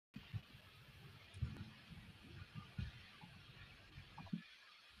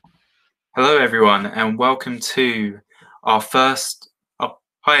Hello, everyone, and welcome to our first.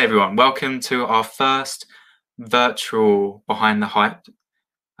 Hi, everyone. Welcome to our first virtual Behind the Hype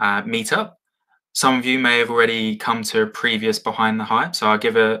meetup. Some of you may have already come to a previous Behind the Hype, so I'll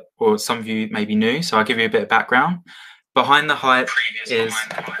give or some of you may be new, so I'll give you a bit of background. Behind the Hype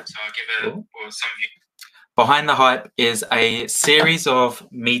Behind the Hype is a series of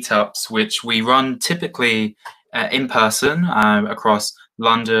meetups which we run typically in person across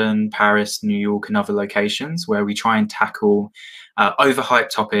London, Paris, New York, and other locations, where we try and tackle overhyped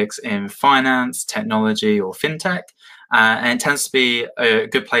topics in finance, technology, or fintech. And it tends to be a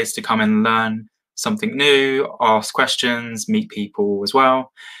good place to come and learn something new, ask questions, meet people as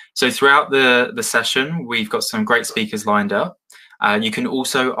well. So throughout the session, we've got some great speakers lined up. You can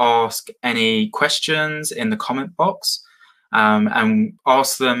also ask any questions in the comment box and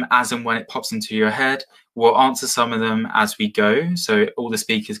ask them as and when it pops into your head. We'll answer some of them as we go, so all the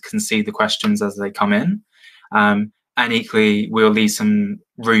speakers can see the questions as they come in. And equally, we'll leave some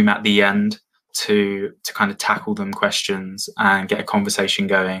room at the end to kind of tackle them questions and get a conversation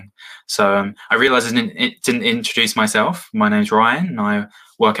going. So I realized I didn't introduce myself. My name's Ryan, and I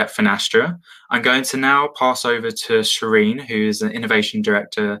work at Finastra. I'm going to now pass over to Shireen, who is an innovation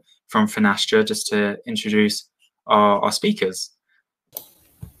director from Finastra, just to introduce our speakers.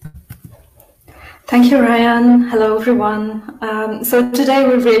 Thank you, Ryan. Hello, everyone. So today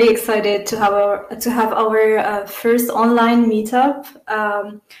we're really excited to have our first online meetup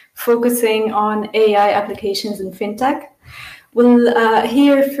focusing on AI applications in fintech. We'll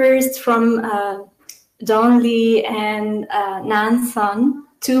hear first from Don Lee and Nan Sun,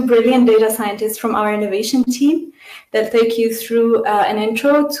 two brilliant data scientists from our innovation team. They'll take you through an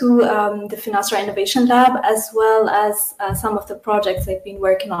intro to the Finastra Innovation Lab, as well as some of the projects they've been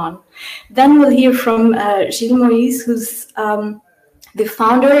working on. Then we'll hear from Gilles Moyse, who's the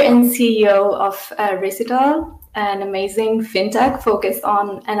founder and CEO of ReciTAL, an amazing fintech focused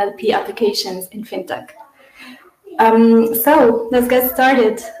on NLP applications in fintech. So let's get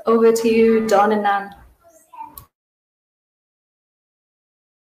started. Over to you, Don and Nan.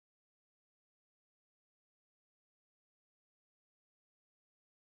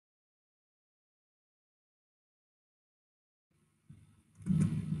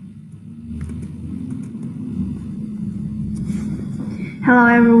 Hello,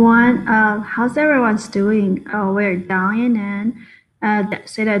 everyone. How's everyone's doing? We're Don and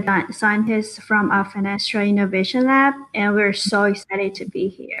data scientists from our Finastra Innovation Lab, and we're so excited to be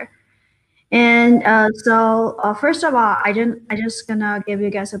here. And so first of all, I just gonna give you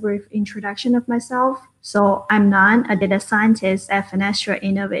guys a brief introduction of myself. So I'm Nan, a data scientist at Finastra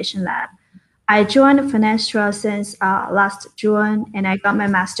Innovation Lab. I joined Finastra since last June, and I got my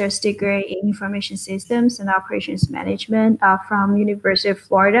master's degree in information systems and operations management from University of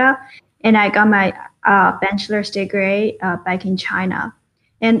Florida, and I got my bachelor's degree back in China.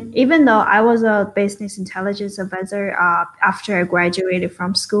 And even though I was a business intelligence advisor after I graduated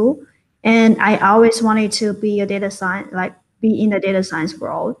from school, and I always wanted to be a data science, be in the data science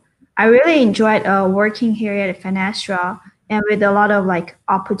world, I really enjoyed working here at Finastra, and with a lot of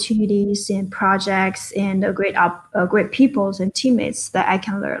opportunities and projects and great peoples and teammates that I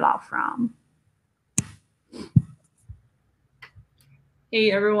can learn a lot from.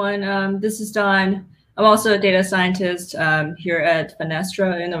 Hey everyone, this is Don. I'm also a data scientist here at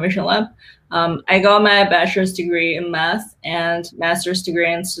Finastra Innovation Lab. I got my bachelor's degree in math and master's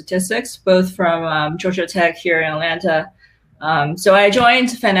degree in statistics, both from Georgia Tech here in Atlanta. So I joined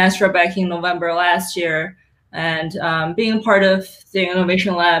Finastra back in November last year. And being part of the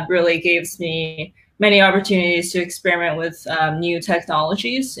Innovation Lab really gives me many opportunities to experiment with new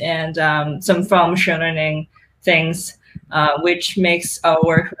technologies and some fun machine learning things, which makes our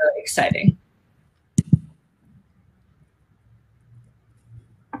work really exciting.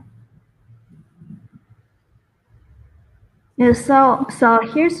 Yeah, so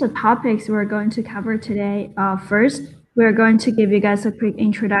here's the topics we're going to cover today. First, we're going to give you guys a quick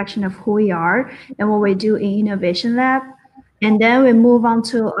introduction of who we are and what we do in Innovation Lab. And then we move on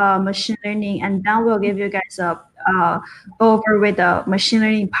to machine learning, and then we'll give you guys a over with the machine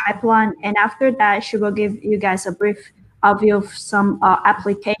learning pipeline. And after that, she will give you guys a brief overview of some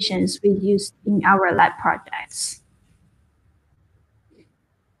applications we use in our lab projects.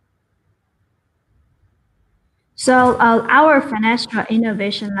 So our Finastra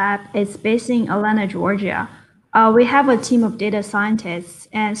Innovation Lab is based in Atlanta, Georgia. We have a team of data scientists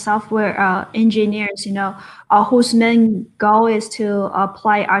and software engineers, whose main goal is to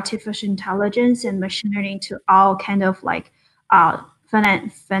apply artificial intelligence and machine learning to all kind of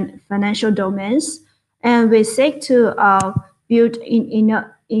financial domains. And we seek to build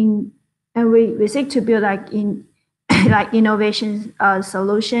And we seek to build like innovation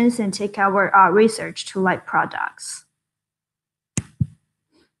solutions and take our research to like products.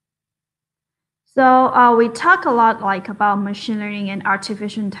 So we talk a lot like about machine learning and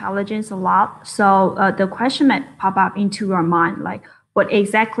artificial intelligence a lot. So the question might pop up into your mind, like what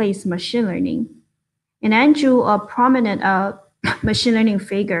exactly is machine learning? And Andrew, a prominent machine learning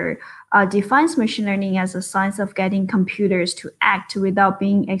figure, defines machine learning as a science of getting computers to act without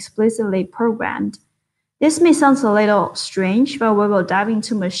being explicitly programmed. This may sound a little strange, but we will dive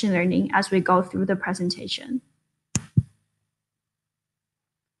into machine learning as we go through the presentation.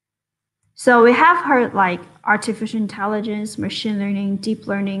 So we have heard like artificial intelligence, machine learning, deep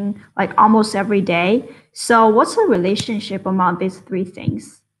learning, like almost every day. So what's the relationship among these three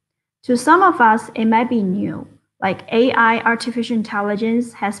things? To some of us, it might be new. Like AI, artificial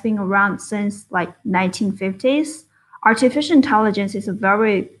intelligence, has been around since like 1950s. Artificial intelligence is a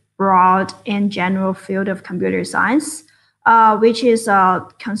very broad and general field of computer science, which is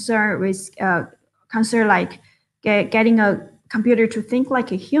concerned with like getting a computer to think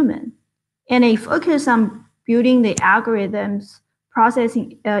like a human. And a focus on building the algorithms,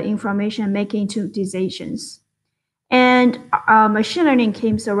 processing information, making into decisions. And machine learning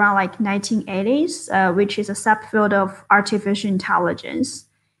came around like 1980s, which is a subfield of artificial intelligence.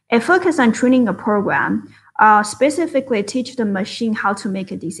 It focuses on training a program, specifically teach the machine how to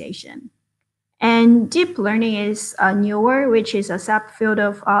make a decision. And deep learning is newer, which is a subfield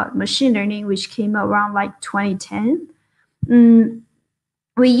of machine learning, which came around like 2010.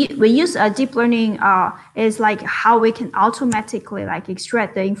 We use deep learning is like how we can automatically like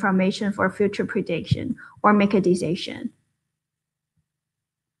extract the information for future prediction or make a decision.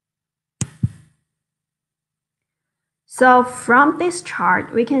 So from this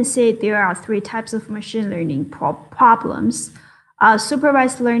chart, we can see there are three types of machine learning problems: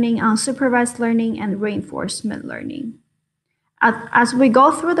 supervised learning, unsupervised learning, and reinforcement learning. As we go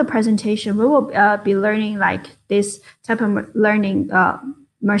through the presentation, we will be learning like this type of learning,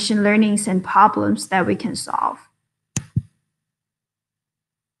 machine learnings and problems that we can solve.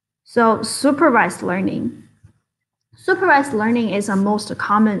 So supervised learning. Supervised learning is a most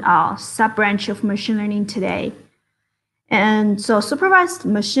common sub-branch of machine learning today. And so supervised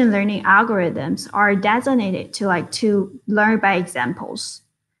machine learning algorithms are designated to learn by examples.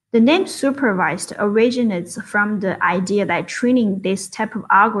 The name supervised originates from the idea that training this type of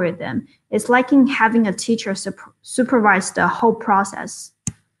algorithm is like having a teacher supervise the whole process.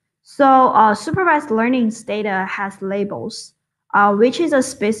 So supervised learning's data has labels, which is a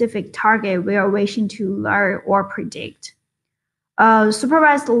specific target we are wishing to learn or predict.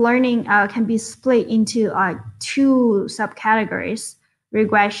 Supervised learning can be split into two subcategories: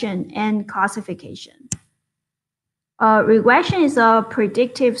 regression and classification. Regression is a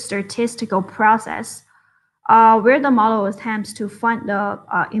predictive statistical process where the model attempts to find the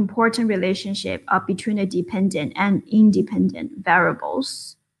important relationship between the dependent and independent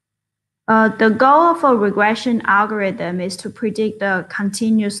variables. The goal of a regression algorithm is to predict the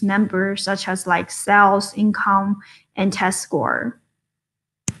continuous numbers such as like sales, income, and test score.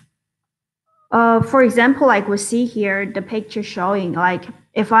 For example, like we see here, the picture showing like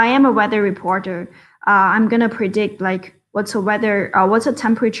if I am a weather reporter, I'm gonna predict like what's the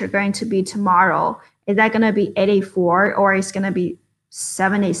temperature going to be tomorrow? Is that gonna be 84 or is gonna be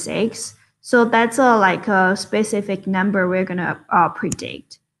 76? So that's a specific number we're gonna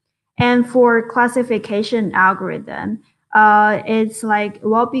predict. And for classification algorithm, it's like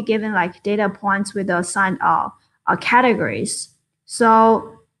we'll be given like data points with assigned categories.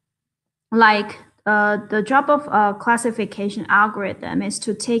 So like the job of a classification algorithm is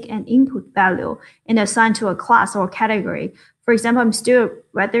to take an input value and assign to a class or category. For example, I'm still a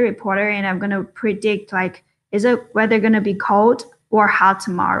weather reporter and I'm going to predict like, is it weather going to be cold or hot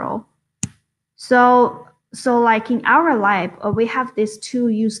tomorrow? So like in our lab, we have these two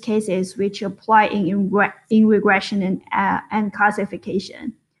use cases which apply in regression and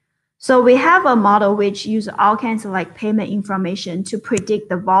classification. So we have a model which uses all kinds of like payment information to predict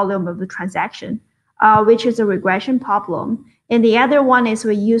the volume of the transaction, which is a regression problem. And the other one is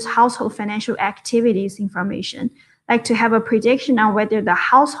we use household financial activities information, like to have a prediction on whether the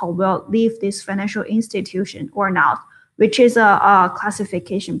household will leave this financial institution or not, which is a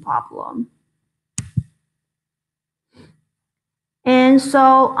classification problem. And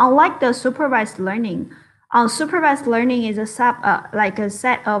so unlike the supervised learning, unsupervised learning is a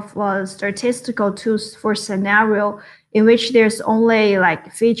set of statistical tools for scenario in which there's only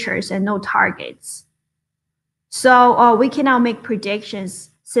like features and no targets. So we can now make predictions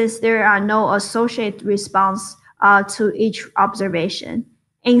since there are no associated response to each observation.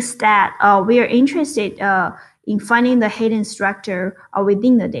 Instead, we are interested in finding the hidden structure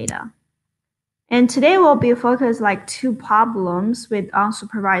within the data. And today we'll be focused like two problems with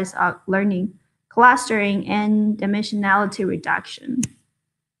unsupervised learning, clustering and dimensionality reduction.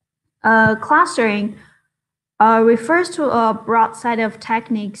 Clustering refers to a broad set of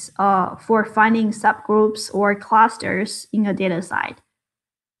techniques for finding subgroups or clusters in a data set.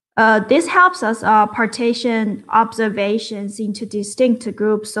 This helps us partition observations into distinct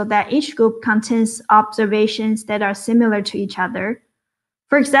groups so that each group contains observations that are similar to each other.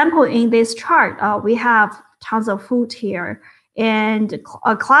 For example, in this chart, we have tons of food here, and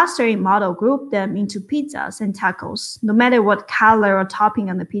a clustering model grouped them into pizzas and tacos, no matter what color or topping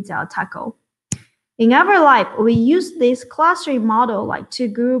on the pizza or taco. In our lab, we use this clustering model to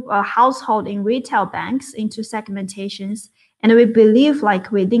group a household in retail banks into segmentations, and we believe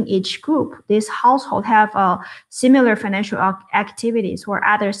within each group, this household have similar financial activities or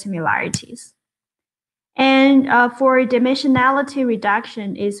other similarities. And for dimensionality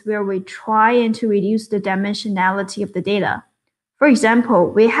reduction is where we try to reduce the dimensionality of the data. For example,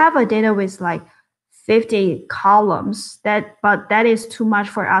 we have a data with 50 columns, but that is too much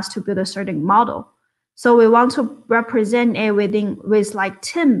for us to build a certain model. So we want to represent it with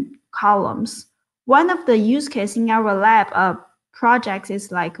 10 columns. One of the use cases in our lab projects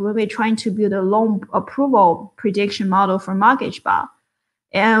is when we're trying to build a loan approval prediction model for mortgage bar.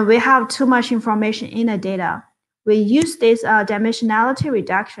 And we have too much information in the data. We use this dimensionality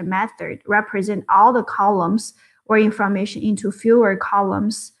reduction method, represent all the columns or information into fewer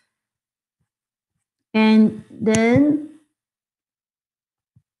columns. And then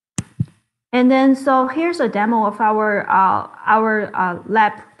so here's a demo of our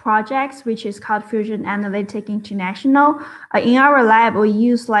lab projects, which is called Fusion Analytic International. In our lab, we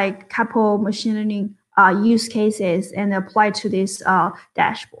use couple machine learning use cases and apply to this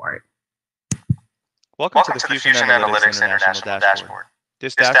dashboard. Welcome to the Fusion Analytics International dashboard.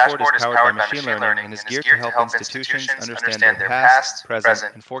 This dashboard is powered by machine learning and is geared to help institutions understand their past,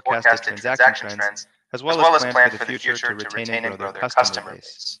 present, and forecasted transaction trends, as well as plan for the future to retain and grow their customer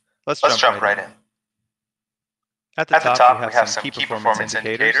base. Let's jump right in. At the top, we have some key performance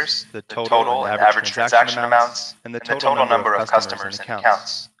indicators, the total and average transaction amounts, and the total number of customers and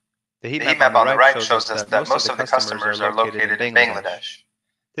accounts. The heat map on the right shows us that most of the customers are located in Bangladesh.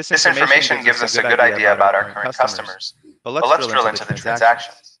 This information gives us a good idea about our current customers, but let's drill into the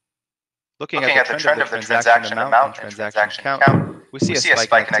transactions. Looking at the trend of the transaction amount and transaction count, we see a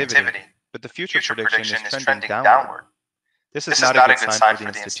spike in activity, but the future prediction is trending downward. This is not a good sign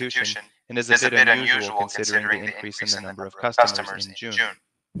for the institution and is a bit unusual considering the increase in the number of customers in June.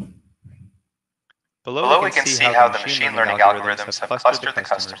 Below we can see how the machine learning algorithms have clustered the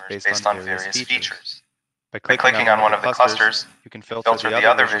customers based on various features. By clicking on one of the clusters, you can filter the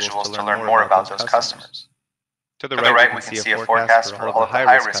other visuals to learn more about those customers. To the right, we can see a forecast for all of the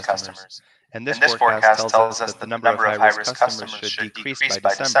high-risk customers, and this forecast tells us that the number of high-risk customers should decrease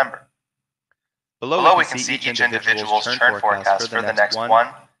by December. Below we can see each individual's churn forecast for the next 1,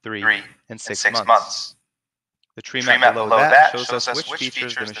 3, and 6 months. The tree map below that shows us which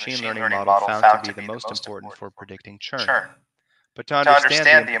features the machine learning model found to be the most important for predicting churn. But to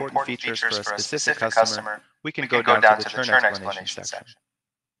understand the important features for a specific customer, we can go down to the churn explanation section.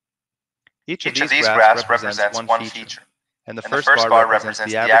 Each of these graphs represents one feature, and the first bar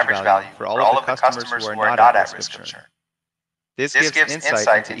represents the average value for all of the customers who are not at risk of churn. This gives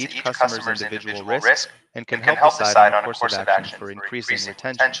insight into each customer's individual risk and can help decide on a course of action for increasing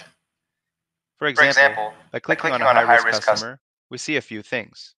retention. For example, by clicking on a high-risk customer, we see a few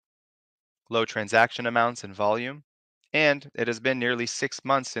things: low transaction amounts and volume, and it has been nearly 6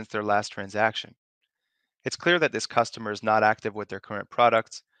 months since their last transaction. It's clear that this customer is not active with their current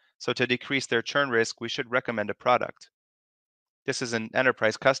products, so to decrease their churn risk, we should recommend a product. This is an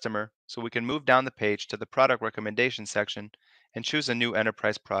enterprise customer, so we can move down the page to the product recommendation section and choose a new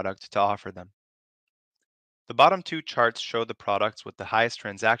enterprise product to offer them. The bottom two charts show the products with the highest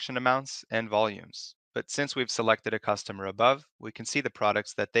transaction amounts and volumes, but since we've selected a customer above, we can see the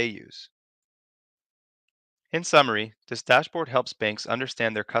products that they use. In summary, this dashboard helps banks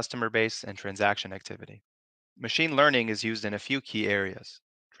understand their customer base and transaction activity. Machine learning is used in a few key areas: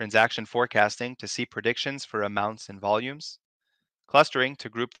 transaction forecasting to see predictions for amounts and volumes, clustering to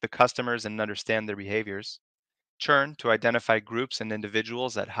group the customers and understand their behaviors, churn to identify groups and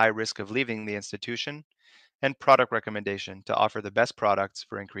individuals at high risk of leaving the institution, and product recommendation to offer the best products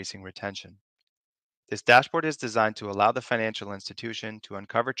for increasing retention. This dashboard is designed to allow the financial institution to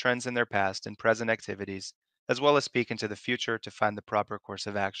uncover trends in their past and present activities, as well as speak into the future to find the proper course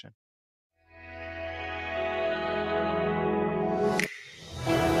of action.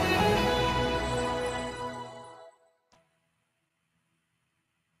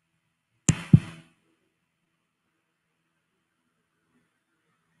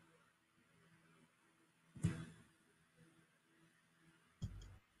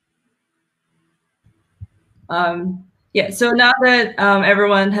 Yeah, so now that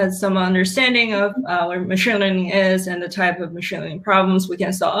everyone has some understanding of what machine learning is and the type of machine learning problems we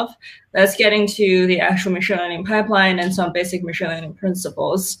can solve, let's get into the actual machine learning pipeline and some basic machine learning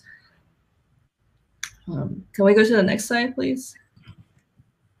principles. Can we go to the next slide, please?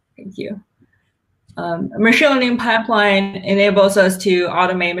 Thank you. A machine learning pipeline enables us to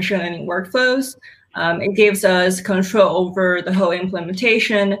automate machine learning workflows. It gives us control over the whole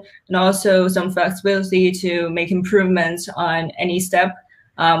implementation and also some flexibility to make improvements on any step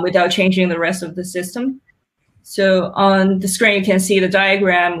without changing the rest of the system. So on the screen, you can see the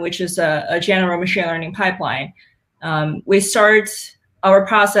diagram, which is a general machine learning pipeline. We start our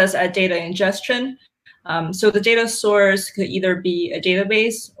process at data ingestion. So the data source could either be a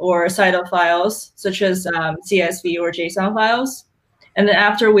database or a set of files, such as CSV or JSON files. And then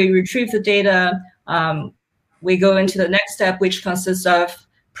after we retrieve the data, we go into the next step, which consists of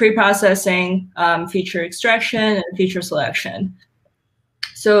pre-processing, feature extraction, and feature selection.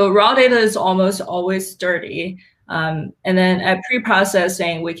 So raw data is almost always dirty. And then at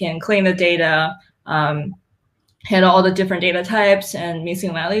pre-processing, we can clean the data, handle all the different data types and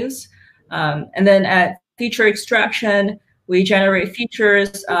missing values. And then at feature extraction, we generate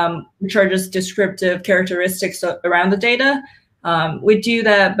features which are just descriptive characteristics around the data. We do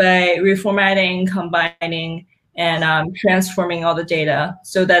that by reformatting, combining, and transforming all the data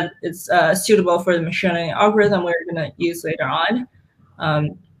so that it's suitable for the machine learning algorithm we're going to use later on.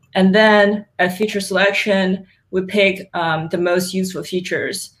 And then at feature selection, we pick the most useful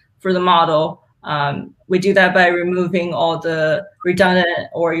features for the model. We do that by removing all the redundant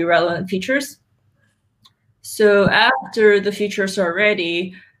or irrelevant features. So after the features are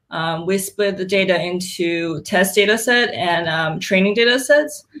ready, we split the data into test data set and training data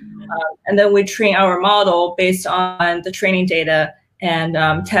sets. And then we train our model based on the training data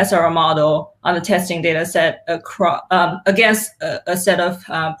and test our model on the testing data set against a set of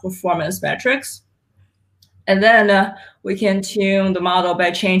performance metrics. And then we can tune the model by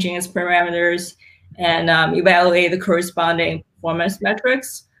changing its parameters and evaluate the corresponding performance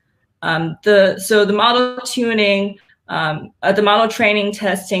metrics. So the model tuning, the model training,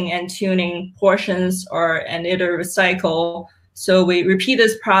 testing, and tuning portions are an iterative cycle. So we repeat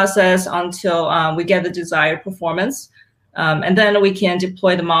this process until we get the desired performance. And then we can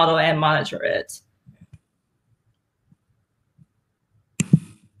deploy the model and monitor it.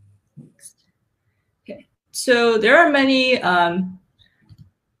 Okay, so there are many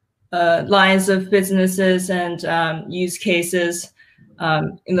lines of businesses and use cases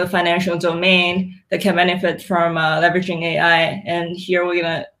in the financial domain that can benefit from leveraging AI, and here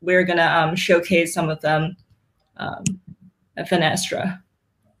we're gonna showcase some of them at Finastra.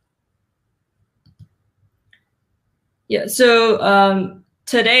 Yeah, so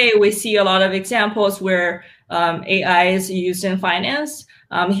today we see a lot of examples where AI is used in finance.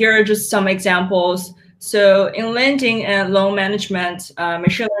 Here are just some examples. So in lending and loan management,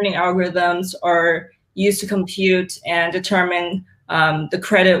 machine learning algorithms are used to compute and determine the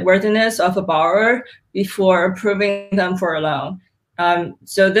credit worthiness of a borrower before approving them for a loan.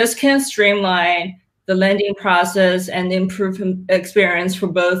 So this can streamline the lending process and improve experience for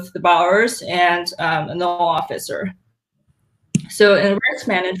both the borrowers and a loan officer. So in risk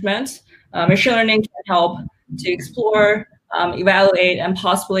management, machine learning can help to explore, evaluate, and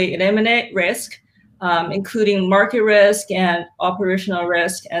possibly eliminate risk, including market risk and operational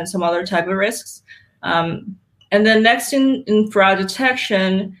risk and some other type of risks. And then next in fraud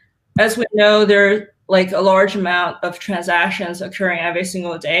detection, as we know, there are like a large amount of transactions occurring every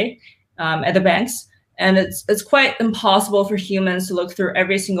single day at the banks. And it's quite impossible for humans to look through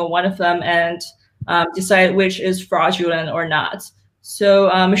every single one of them and decide which is fraudulent or not. So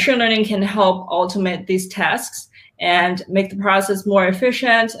machine learning can help automate these tasks and make the process more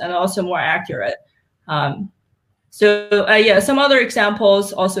efficient and also more accurate. Yeah, some other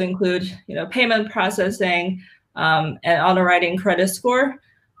examples also include, payment processing and underwriting credit score.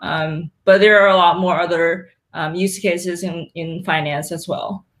 But there are a lot more other use cases in finance as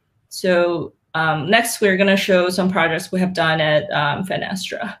well. So next, we're going to show some projects we have done at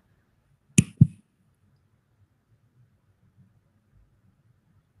Finastra.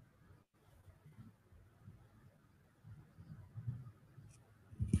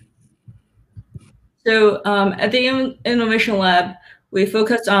 So at the Innovation Lab, we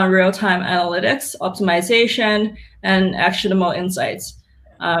focused on real-time analytics, optimization, and actionable insights.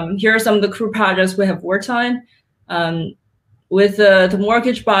 Here are some of the cool projects we have worked on. With the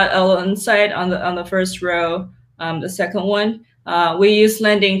mortgage bot insight on the first row, the second one, we use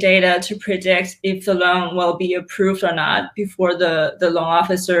lending data to predict if the loan will be approved or not before the loan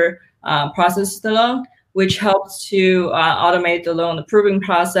officer processes the loan. which helps to automate the loan approving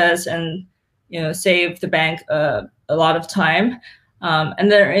process and save the bank a lot of time.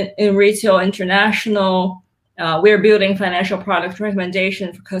 And then in Retail International, we're building financial product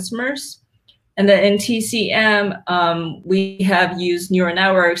recommendation for customers. And then in TCM, we have used neural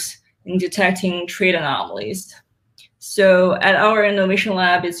networks in detecting trade anomalies. So at our innovation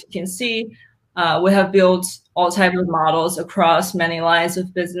lab, as you can see, we have built all types of models across many lines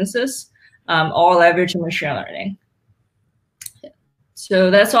of businesses, all leveraging machine learning. So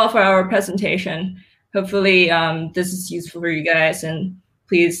that's all for our presentation. Hopefully this is useful for you guys, and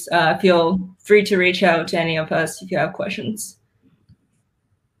please feel free to reach out to any of us if you have questions.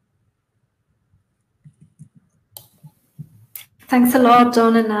 Thanks a lot,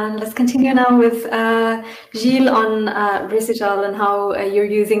 John and Nan. Let's continue now with Gilles on ReciTAL and how you're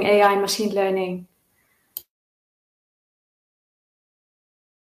using AI and machine learning.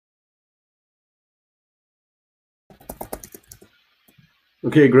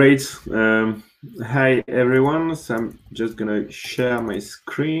 Okay, great. Hi, everyone. So I'm just going to share my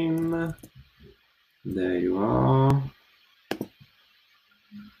screen. There you are.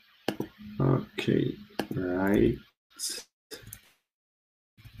 Okay, right.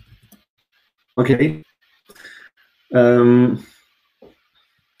 Okay. Hi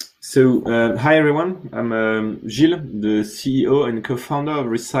everyone. I'm Gilles, the CEO and co-founder of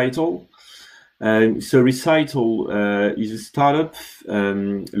ReciTAL. So ReciTAL is a startup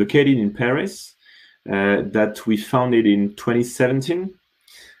located in Paris that we founded in 2017.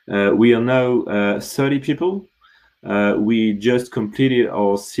 We are now 30 people. We just completed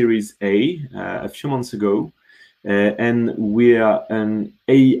our Series A a few months ago. And we are an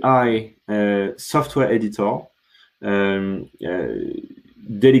AI software editor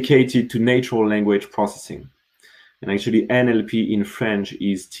dedicated to natural language processing. And actually NLP in French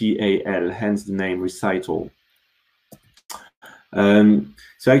is TAL, hence the name ReciTAL.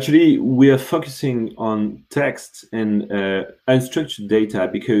 So actually we are focusing on text and unstructured data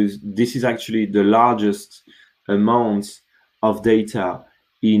because this is actually the largest amount of data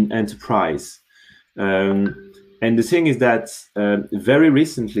in enterprise. And the thing is that very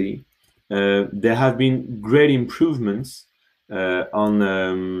recently there have been great improvements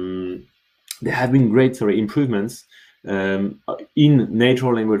improvements in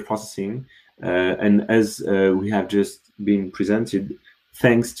natural language processing, and as we have just been presented,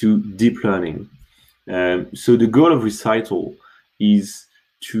 thanks to deep learning. So the goal of ReciTAL is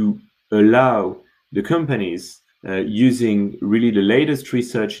to allow the companies using really the latest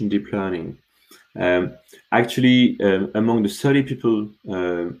research in deep learning. Actually, among the 30 people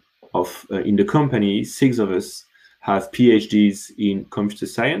in the company, 6 of us have PhDs in computer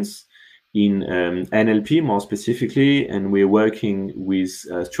science, in NLP more specifically, and we're working with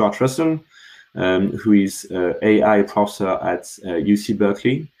Stuart Russell, who is AI professor at UC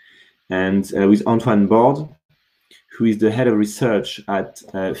Berkeley, and with Antoine Borde, who is the head of research at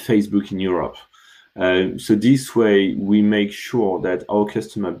Facebook in Europe. So this way we make sure that our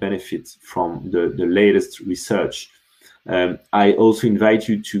customer benefits from the latest research. I also invite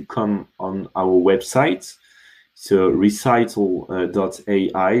you to come on our website, so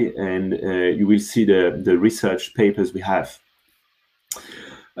ReciTAL.ai, and you will see the research papers we have.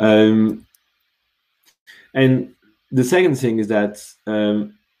 And the second thing is that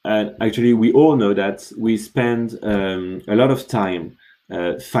actually we all know that we spend a lot of time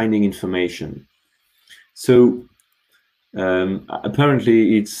finding information. So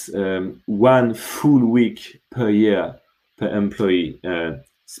apparently it's 1 full week per year per employee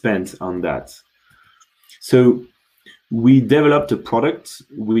spent on that. So we developed a product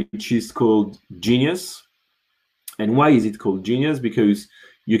which is called Genius. And why is it called Genius? Because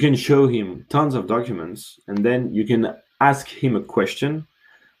you can show him tons of documents and then you can ask him a question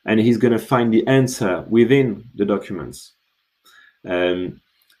and he's going to find the answer within the documents. As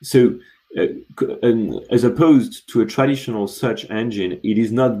opposed to a traditional search engine, it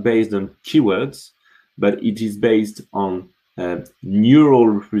is not based on keywords, but it is based on neural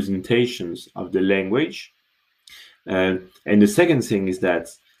representations of the language. And the second thing is that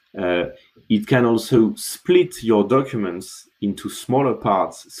it can also split your documents into smaller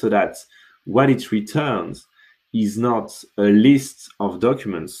parts so that what it returns is not a list of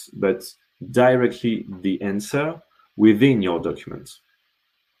documents, but directly the answer within your document.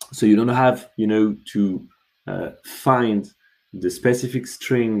 So you don't have, to find the specific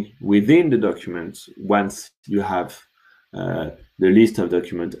string within the document once you have the list of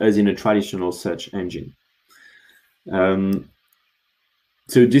documents, as in a traditional search engine.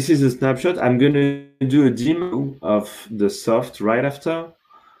 So this is a snapshot. I'm going to do a demo of the soft right after.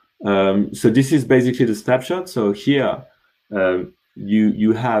 So this is basically the snapshot. So here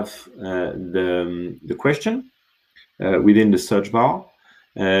you have the question within the search bar,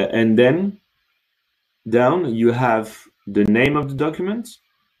 and then down you have the name of the document,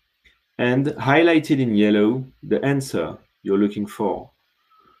 and highlighted in yellow the answer you're looking for.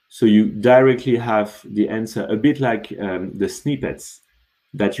 So you directly have the answer, a bit like the snippets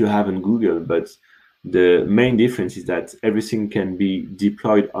that you have on Google, but the main difference is that everything can be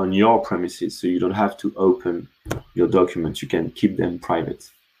deployed on your premises, so you don't have to open your documents. You can keep them private.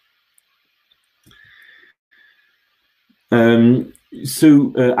 Actually,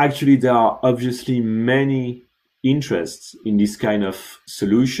 there are obviously many interests in this kind of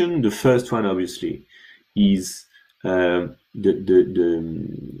solution. The first one, obviously, is the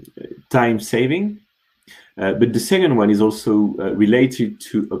time saving. But the second one is also related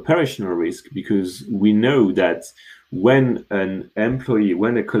to operational risk, because we know that when an employee,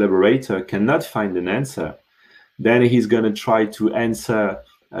 when a collaborator cannot find an answer, then he's going to try to answer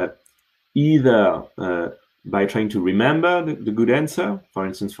either by trying to remember the good answer, for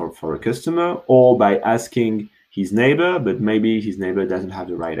instance, for a customer, or by asking his neighbor, but maybe his neighbor doesn't have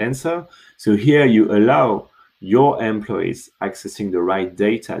the right answer. So here you allow your employees accessing the right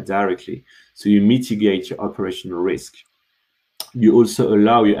data directly, so you mitigate your operational risk. You also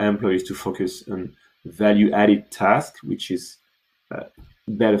allow your employees to focus on value-added tasks, which is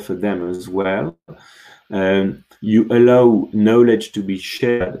better for them as well. You allow knowledge to be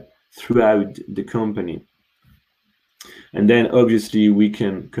shared throughout the company. And then obviously we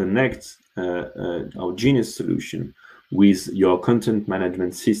can connect our Genius solution with your content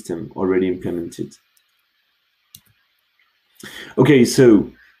management system already implemented. Okay, so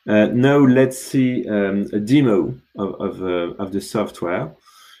now let's see a demo of the software.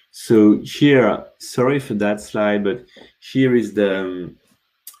 So here, sorry for that slide, but here is the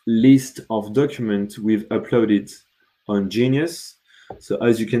list of documents we've uploaded on Genius. So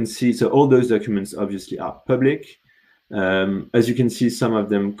as you can see, so all those documents obviously are public. As you can see, some of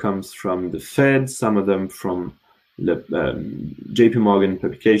them comes from the Fed, some of them from the JP Morgan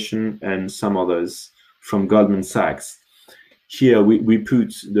publication, and some others from Goldman Sachs. Here we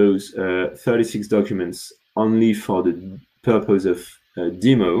put those 36 documents only for the purpose of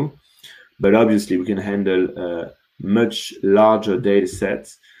demo, but obviously we can handle a much larger data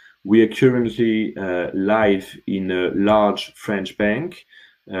set. We are currently live in a large French bank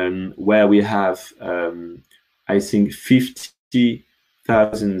where we have, I think,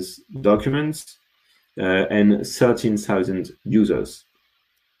 50,000 documents and 13,000 users.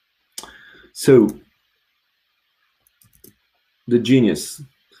 So the Genius.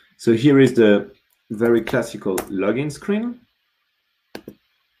 So here is the very classical login screen.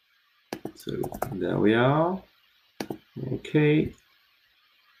 So there we are. Okay.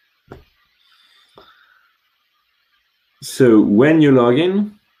 So when you log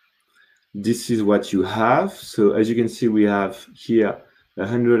in, this is what you have. So as you can see, we have here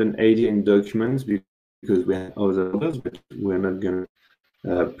 118 documents because we have others, but we're not going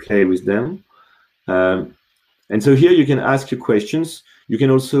to play with them. And so here you can ask your questions. You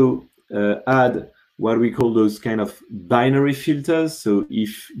can also add what we call those kind of binary filters. So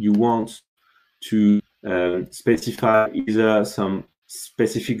if you want to specify either some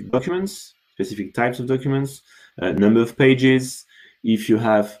specific documents, specific types of documents, number of pages, if you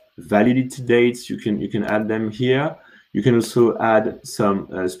have validity dates, you can add them here. You can also add some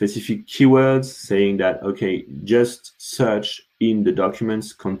specific keywords saying that, okay, just search in the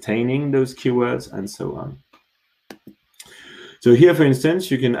documents containing those keywords and so on. So here, for instance,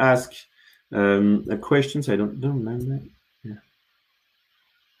 you can ask a question. So I don't remember.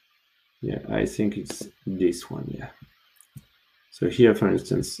 Yeah, I think it's this one. Yeah. So here, for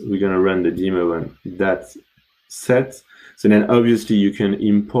instance, we're going to run the demo on that set. So then obviously you can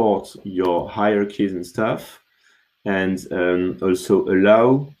import your hierarchies and stuff, and also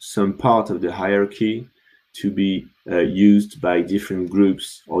allow some part of the hierarchy to be used by different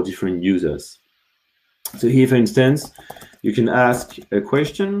groups or different users. So here, for instance, you can ask a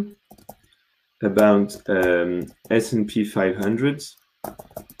question about S&P 500,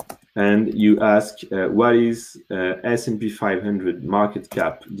 and you ask what is S&P 500 market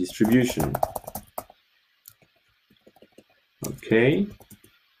cap distribution. Okay,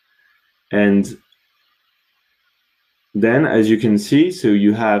 and then as you can see, so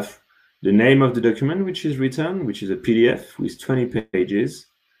you have the name of the document which is written, which is a PDF with 20 pages,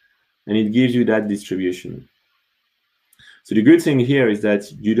 and it gives you that distribution. So the good thing here is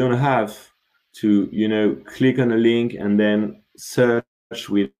that you don't have to, click on a link and then search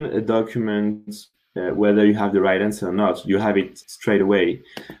with a document whether you have the right answer or not. You have it straight away.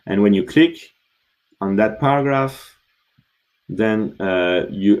 And when you click on that paragraph, then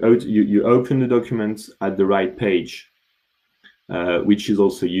you open the document at the right page, which is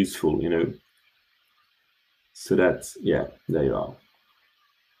also useful, you know. So that's, yeah, there you are.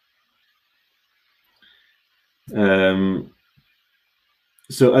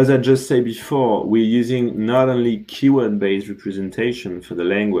 So as I just said before, we're using not only keyword-based representation for the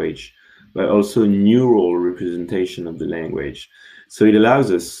language, but also neural representation of the language. So it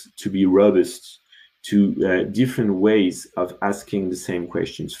allows us to be robust to different ways of asking the same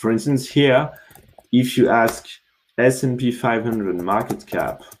questions. For instance, here, if you ask S&P 500 market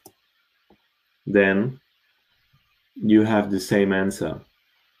cap, then you have the same answer.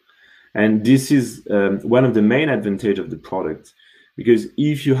 And this is one of the main advantages of the product, because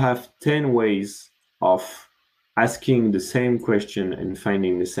if you have 10 ways of asking the same question and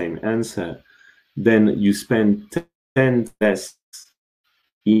finding the same answer, then you spend 10 tests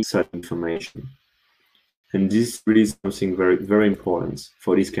in such information. And this really is something very, very important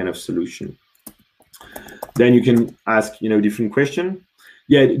for this kind of solution. Then you can ask, you know, different questions.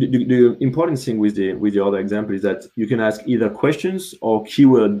 Yeah, the important thing with the other example is that you can ask either questions or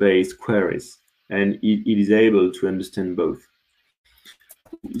keyword-based queries, and it is able to understand both.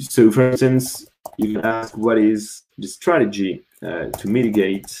 So, for instance, you can ask what is the strategy to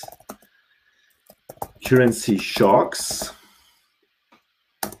mitigate currency shocks.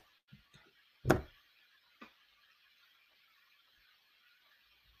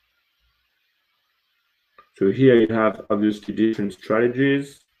 So here you have obviously different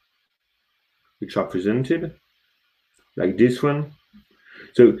strategies which are presented, like this one.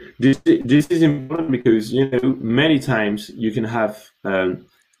 So this is important because, you know, many times you can have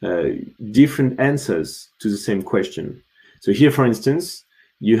different answers to the same question. So here, for instance,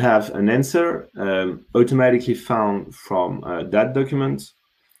 you have an answer automatically found from that document,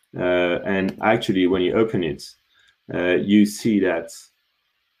 and actually when you open it, you see that,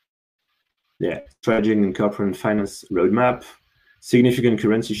 yeah, strategic and corporate finance roadmap, significant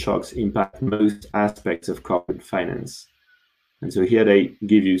currency shocks impact most aspects of corporate finance. And so here they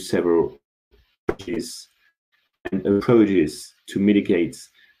give you several approaches to mitigate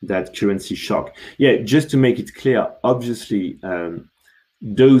that currency shock. Yeah, just to make it clear, obviously,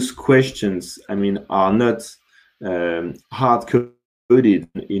 those questions, I mean, are not hard-coded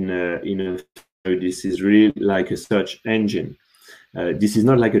in a. This is really like a search engine. This is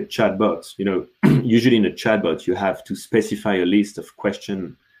not like a chatbot. You know, usually in a chatbot, you have to specify a list of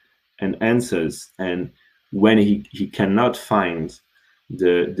questions and answers, and when he cannot find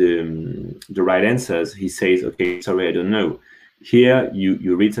the right answers, he says, okay, sorry, I don't know. Here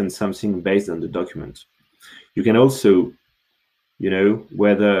you written something based on the document. You can also, you know,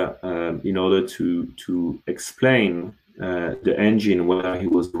 whether in order to explain the engine whether he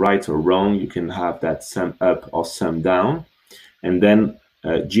was right or wrong, you can have that sum up or sum down, and then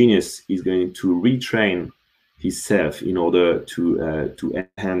Genius is going to retrain himself in order to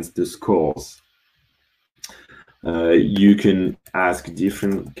enhance the scores. You can ask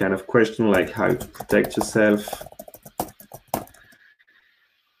different kind of questions like how to protect yourself,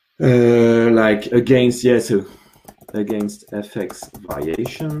 like against, yeah, so against FX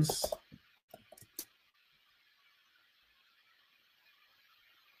variations.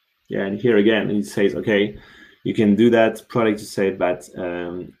 Yeah, and here again it says, okay, you can do that product to say, but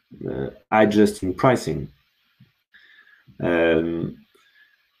adjusting pricing.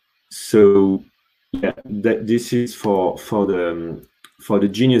 So yeah, this is for the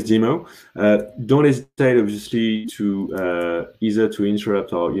Genius demo. Don't hesitate, obviously, to either to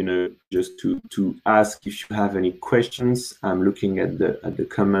interrupt or, you know, just to ask if you have any questions. I'm looking at the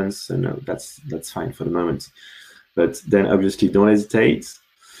comments, and no, that's fine for the moment. But then obviously don't hesitate.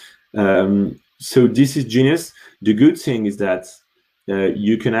 So this is Genius. The good thing is that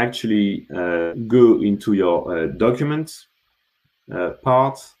you can actually go into your document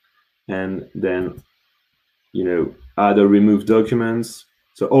part, and then, you know, add or remove documents.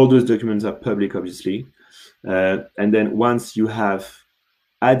 So all those documents are public, obviously. And then once you have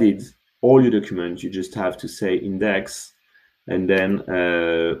added all your documents, you just have to say index, and then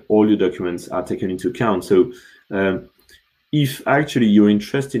all your documents are taken into account. So if actually you're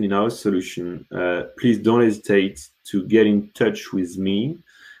interested in our solution, please don't hesitate to get in touch with me.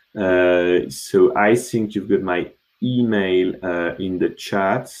 So I think you've got my email in the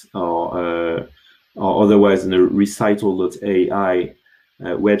chat, or otherwise in the ReciTAL.ai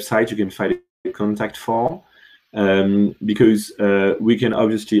website, you can find a contact form, because we can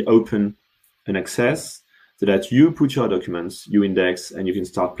obviously open an access so that you put your documents, you index, and you can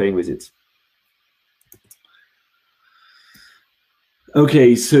start playing with it.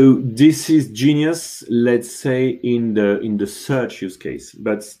 Okay, so this is genius, let's say in the search use case.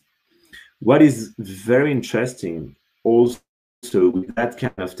 But what is very interesting also with that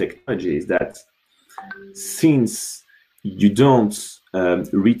kind of technology is that since you don't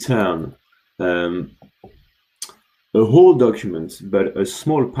return a whole document, but a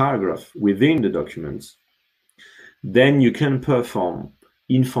small paragraph within the document, then you can perform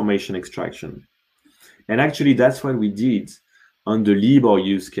information extraction. And actually, that's what we did on the LIBOR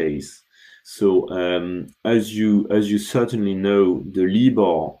use case. So as you certainly know, the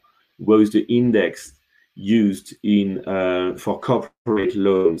LIBOR was the index used in for corporate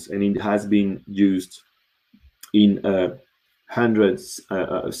loans, and it has been used in hundreds,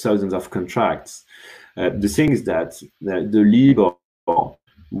 thousands of contracts. The thing is that the LIBOR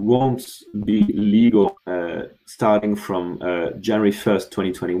won't be legal starting from January 1st,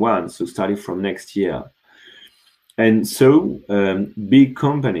 2021, so starting from next year. And so big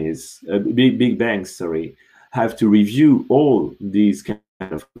companies, big banks, sorry, have to review all these kind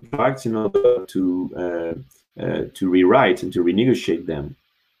of contracts in order to rewrite and to renegotiate them.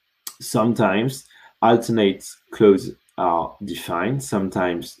 Sometimes alternate clauses are defined,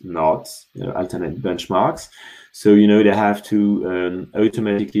 sometimes not, alternate benchmarks. So, they have to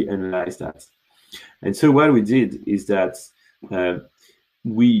automatically analyze that. And so what we did is that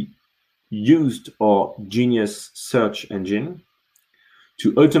we used our Genius search engine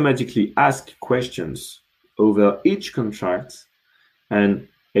to automatically ask questions over each contract and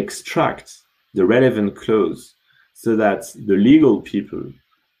extract the relevant clause so that the legal people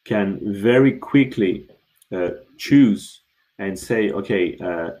can very quickly choose and say, okay,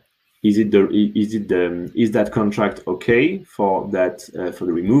 is that contract okay for that for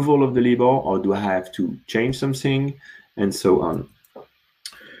the removal of the LIBOR, or do I have to change something, and so on.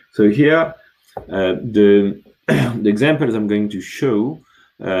 So here, the examples I'm going to show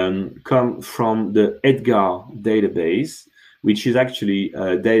come from the Edgar database, which is actually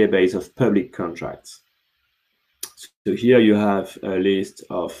a database of public contracts. So here you have a list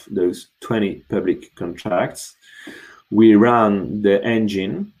of those 20 public contracts. We ran the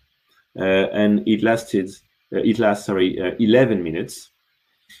engine, and it lasts 11 minutes.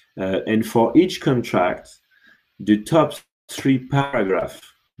 And for each contract, the top 3 paragraphs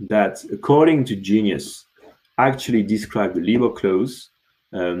that, according to Genius, actually describe the LIBOR clause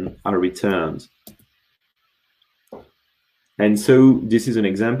are returned. And so this is an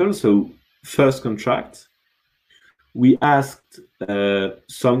example. So first contract, we asked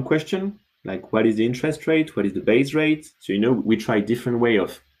some question, like what is the interest rate, what is the base rate? So we try different way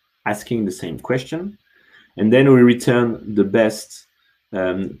of asking the same question, and then we return the best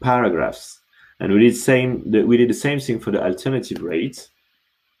paragraphs. And we did the same thing for the alternative rate.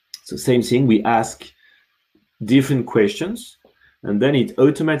 So same thing, we ask different questions, and then it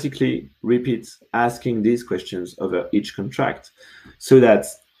automatically repeats asking these questions over each contract, so that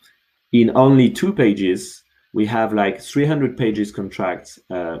in only 2 pages, we have like 300 pages contracts,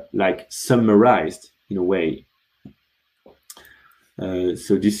 like summarized in a way.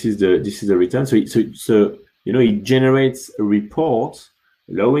 So this is the return. So it generates a report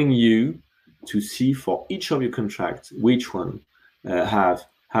allowing you to see for each of your contracts which one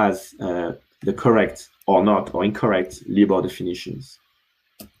has the correct or not or incorrect LIBOR definitions.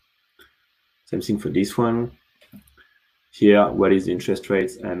 Same thing for this one. Here, what is the interest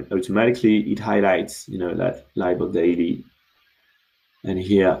rates, and automatically it highlights, that LIBOR daily. And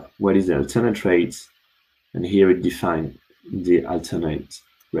here, what is the alternate rate, and here it defines the alternate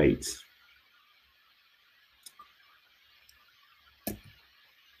rate.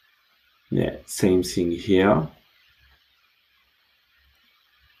 Yeah, same thing here.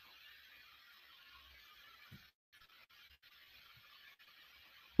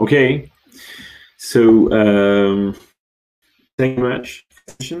 Okay, so thank you very much.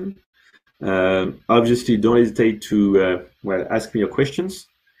 Obviously, don't hesitate to ask me your questions.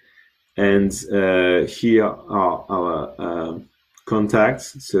 And here are our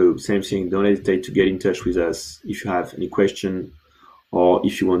contacts. So same thing, don't hesitate to get in touch with us if you have any question or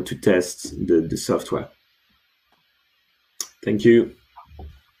if you want to test the software. Thank you.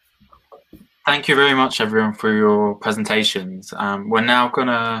 Thank you very much, everyone, for your presentations. We're now going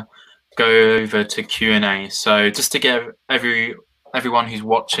to go over to Q&A. So just to give everyone who's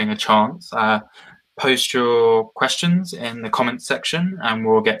watching a chance, post your questions in the comments section and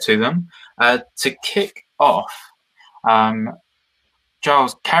we'll get to them. To kick off,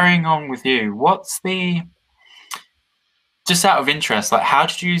 Giles, carrying on with you, just out of interest, like how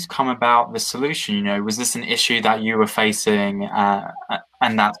did you come about the solution? Was this an issue that you were facing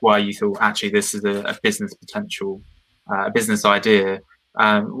and that's why you thought actually this is a business potential a business idea.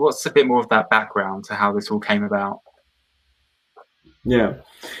 What's a bit more of that background to how this all came about? Yeah,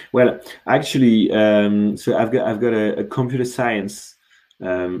 well, actually, so I've got a computer science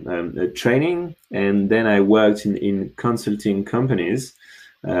training, and then I worked in consulting companies,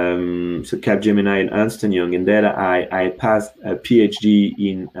 so Capgemini and Ernst & Young, and then I passed a PhD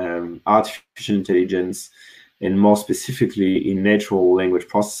in artificial intelligence, and more specifically in natural language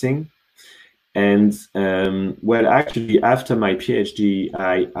processing. And well, actually, after my PhD,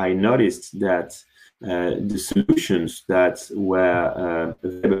 I noticed that the solutions that were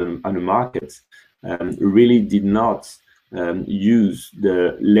available on the market really did not use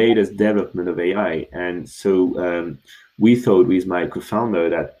the latest development of AI. And so we thought with my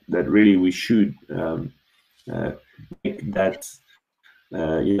co-founder that really we should make that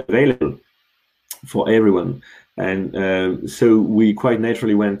available for everyone. And so we quite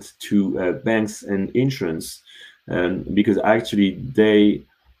naturally went to banks and insurance because actually they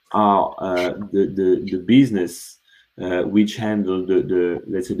are the business which handle the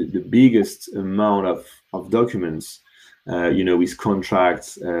let's say the biggest amount of documents, with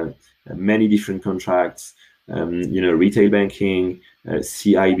contracts, many different contracts, retail banking,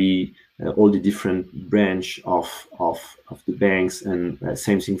 CIB, all the different branch of the banks, and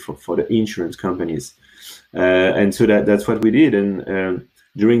same thing for the insurance companies. And so that's what we did. And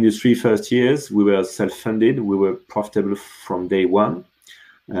during the 3 first years, we were self-funded. We were profitable from day one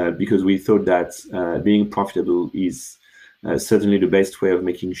because we thought that being profitable is certainly the best way of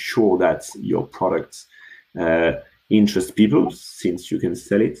making sure that your product interests people, since you can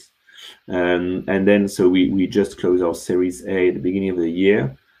sell it. And then so we just closed our Series A at the beginning of the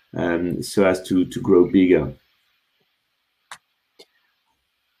year, so as to grow bigger.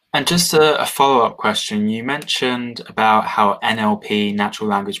 And just a follow-up question, you mentioned about how NLP, natural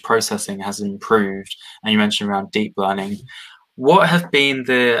language processing, has improved, and you mentioned around deep learning. What have been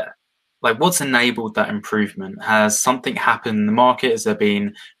what's enabled that improvement? Has something happened in the market? Has there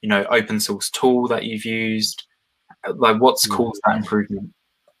been, open source tool that you've used? What's caused that improvement?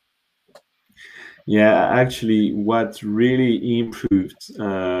 Yeah, actually, what really improved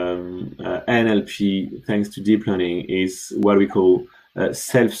NLP, thanks to deep learning, is what we call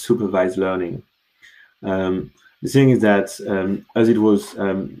self-supervised learning. The thing is that, as it was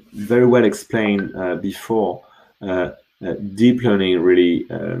very well explained before, deep learning really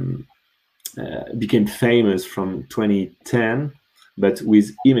became famous from 2010, but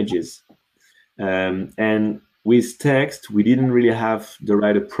with images. And with text, we didn't really have the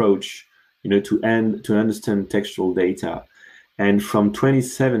right approach, to understand textual data. And from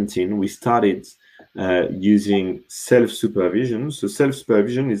 2017, we started using self-supervision. So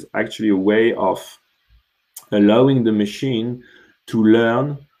self-supervision is actually a way of allowing the machine to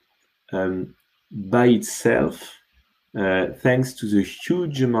learn by itself, thanks to the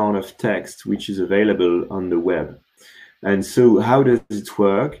huge amount of text which is available on the web. And so how does it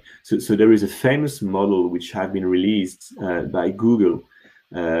work? So there is a famous model which has been released by Google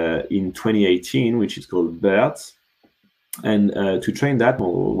in 2018, which is called BERT. And to train that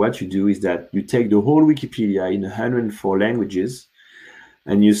model, what you do is that you take the whole Wikipedia in 104 languages,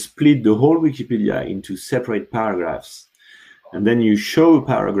 and you split the whole Wikipedia into separate paragraphs. And then you show a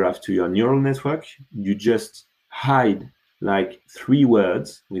paragraph to your neural network. You just hide like 3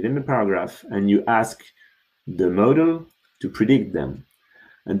 words within the paragraph, and you ask the model to predict them.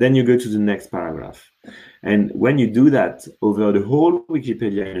 And then you go to the next paragraph. And when you do that over the whole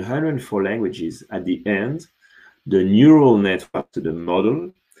Wikipedia in 104 languages, at the end, the neural network, so the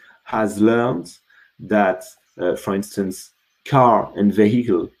model, has learned that, for instance, car and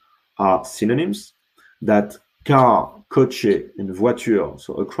vehicle are synonyms, that car, coche, and voiture,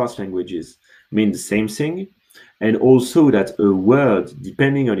 so across languages, mean the same thing, and also that a word,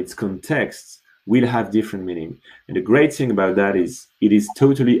 depending on its context, will have different meaning. And the great thing about that is it is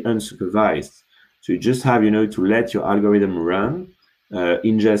totally unsupervised. So you just have, to let your algorithm run,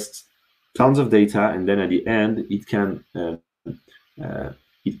 ingest tons of data, and then at the end, it can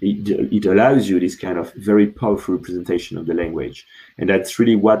it allows you this kind of very powerful representation of the language. And that's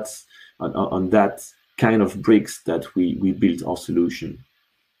really what on that kind of bricks that we built our solution.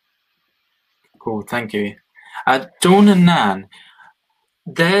 Cool, thank you. Dawn and Nan,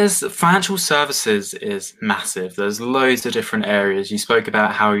 financial services is massive. There's loads of different areas. You spoke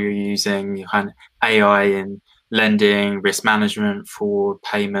about how you're using AI in lending, risk management, fraud,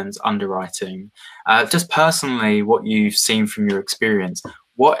 payments, underwriting. Just personally, what you've seen from your experience,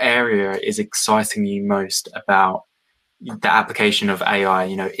 what area is exciting you most about the application of AI?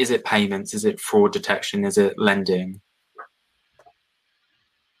 Is it payments? Is it fraud detection? Is it lending?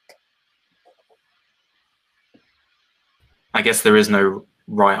 I guess there is no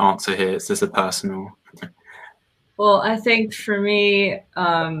right answer here. It's just a personal. Well, I think for me,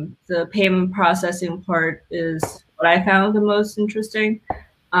 the payment processing part is what I found the most interesting.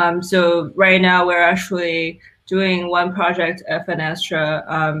 So right now we're actually doing one project at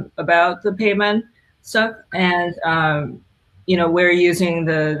Finastra about the payment stuff, and we're using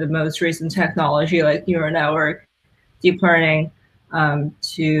the most recent technology like neural network, deep learning,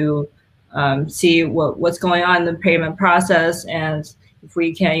 to see what's going on in the payment process, and if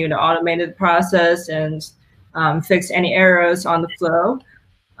we can automate the process and fix any errors on the flow.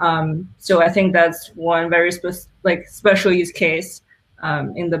 So I think that's one very special use case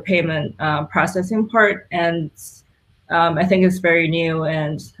in the payment processing part, and I think it's very new,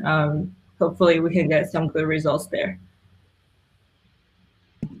 and hopefully we can get some good results there.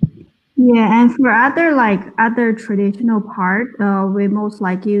 Yeah, and for other traditional part, we most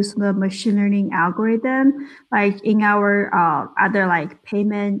use the machine learning algorithm, like in our other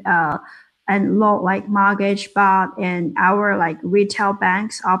payment and loan mortgage bot and our retail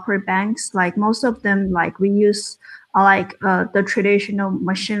banks, operate banks, most of them we use the traditional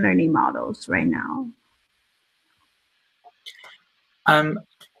machine learning models right now.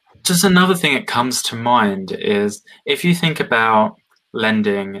 Just another thing that comes to mind is if you think about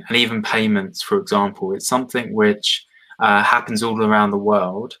lending and even payments, for example, it's something which happens all around the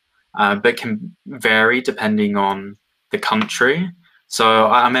world, but can vary depending on the country. So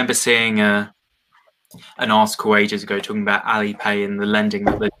I remember seeing an article ages ago talking about Alipay and the lending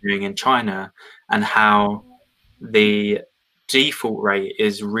that they're doing in China, and how the default rate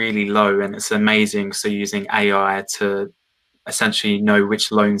is really low, and it's amazing. So using AI to essentially know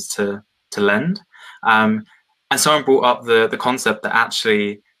which loans to lend. And someone brought up the concept that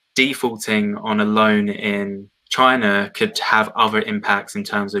actually defaulting on a loan in China could have other impacts in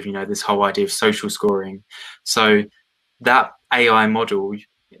terms of, this whole idea of social scoring. So that AI model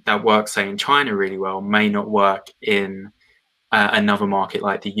that works, say, in China really well may not work in another market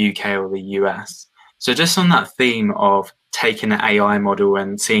like the UK or the US. So just on that theme of taking an AI model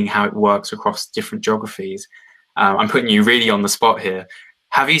and seeing how it works across different geographies, I'm putting you really on the spot here.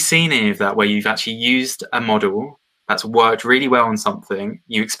 Have you seen any of that where you've actually used a model that's worked really well on something,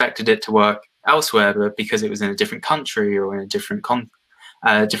 you expected it to work elsewhere, but because it was in a different country or in a different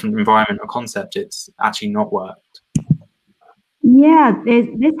different environment or concept, it's actually not worked? Yeah,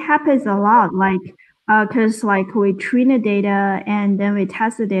 this happens a lot. Because we train the data and then we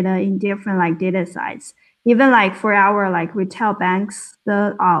test the data in different data sites. Even for our retail banks,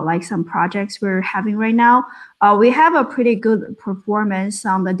 the some projects we're having right now, we have a pretty good performance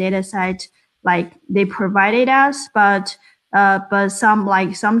on the data site they provided us, but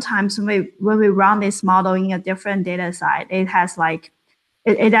sometimes when we run this model in a different data site, it has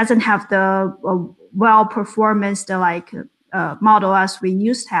it doesn't have the well performance the model as we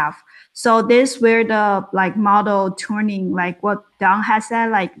used to have. So this where the model tuning, what Don has said,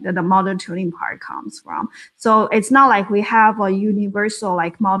 the model tuning part comes from. So it's not we have a universal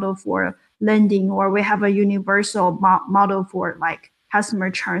model for lending, or we have a universal model for customer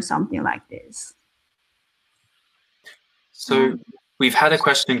churn, something like this. So we've had a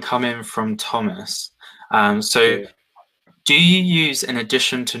question come in from Thomas. Do you use, in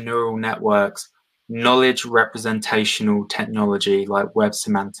addition to neural networks, knowledge representational technology like web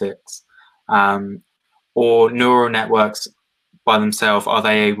semantics, or neural networks by themselves? Are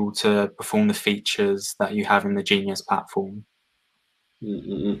they able to perform the features that you have in the Genius platform?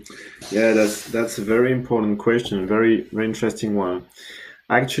 Yeah, that's a very important question, very interesting one.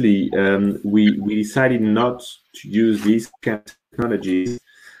 Actually, we decided not to use these kind of technologies,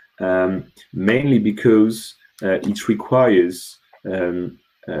 mainly because it requires to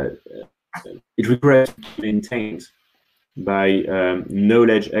be maintained by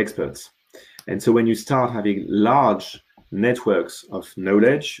knowledge experts. And so when you start having large networks of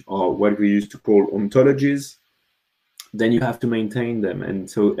knowledge, or what we used to call ontologies, then you have to maintain them. And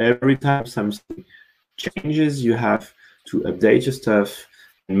so every time something changes, you have to update your stuff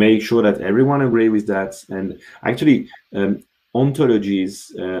and make sure that everyone agrees with that. And actually,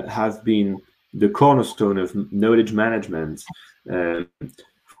 ontologies have been the cornerstone of knowledge management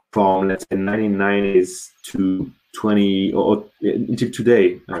from, let's say, 1990s to 20 or until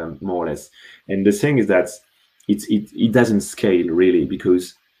today, more or less. And the thing is that it doesn't scale really,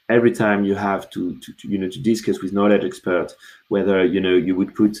 because every time you have to discuss with knowledge expert whether you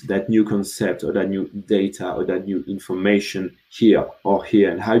would put that new concept or that new data or that new information here or here,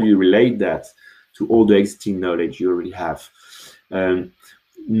 and how do you relate that to all the existing knowledge you already have.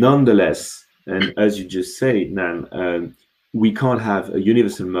 Nonetheless, and as you just said, Nan, we can't have a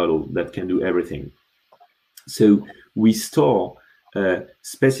universal model that can do everything. So we store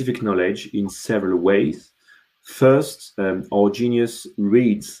specific knowledge in several ways. First, our genius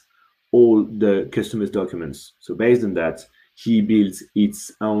reads all the customer's documents. So based on that, he builds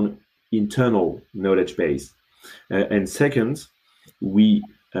its own internal knowledge base. And second, we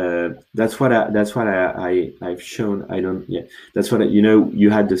that's what I've shown. That's what you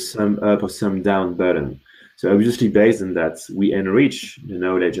had the sum up or sum down button. So obviously, based on that, we enrich the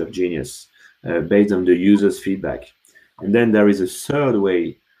knowledge of genius based on the user's feedback. And then there is a third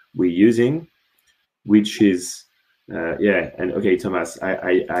way we're using, which is and okay, Thomas,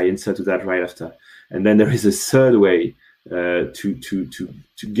 I answer to that right after. And then there is a third way to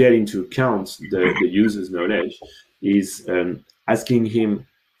get into account the user's knowledge is asking him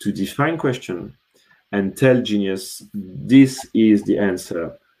to define question and tell genius this is the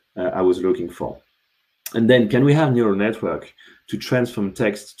answer I was looking for. And then can we have neural network to transform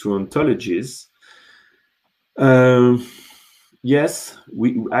text to ontologies? Yes,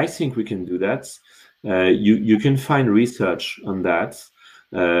 I think we can do that. You can find research on that,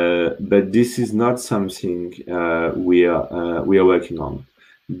 but this is not something we are working on,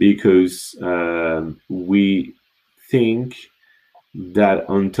 because we think that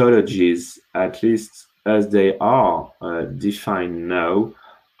ontologies, at least as they are defined now,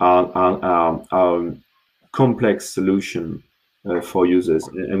 are complex solution for users,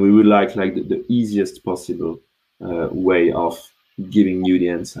 and we would like the easiest possible way of giving you the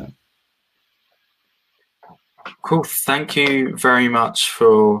answer. Cool. Thank you very much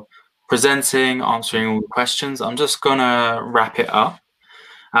for presenting, answering all the questions. I'm just gonna wrap it up.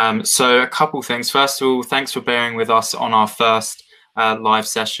 So a couple things. First of all, thanks for bearing with us on our first live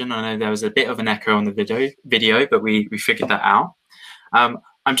session. I know there was a bit of an echo on the video, but we figured that out.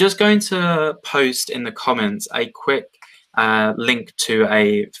 I'm just going to post in the comments a quick link to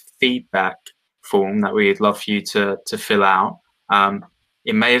a feedback form that we'd love for you to fill out.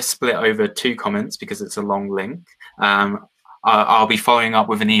 It may have split over 2 comments because it's a long link. I'll be following up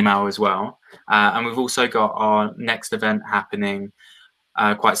with an email as well. And we've also got our next event happening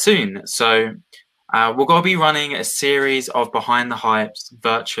quite soon. So we're going to be running a series of Behind the Hypes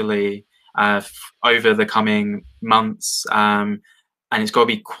virtually over the coming months. And it's got to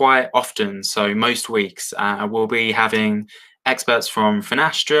be quite often. So most weeks we'll be having experts from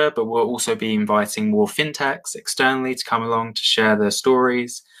Finastra, but we'll also be inviting more fintechs externally to come along to share their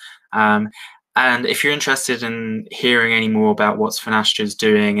stories. And if you're interested in hearing any more about what Finastra is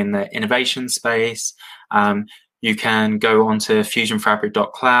doing in the innovation space, you can go on to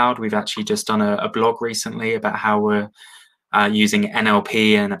fusionfabric.cloud. We've actually just done a blog recently about how we're using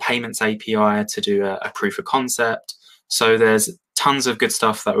NLP and a payments API to do a proof of concept. So there's tons of good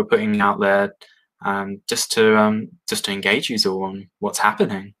stuff that we're putting out there just to engage you all on what's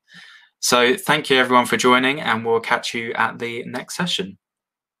happening. So thank you everyone for joining, and we'll catch you at the next session.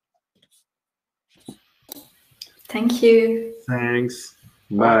 Thank you. Thanks.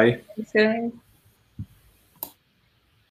 Bye. Thanks, guys.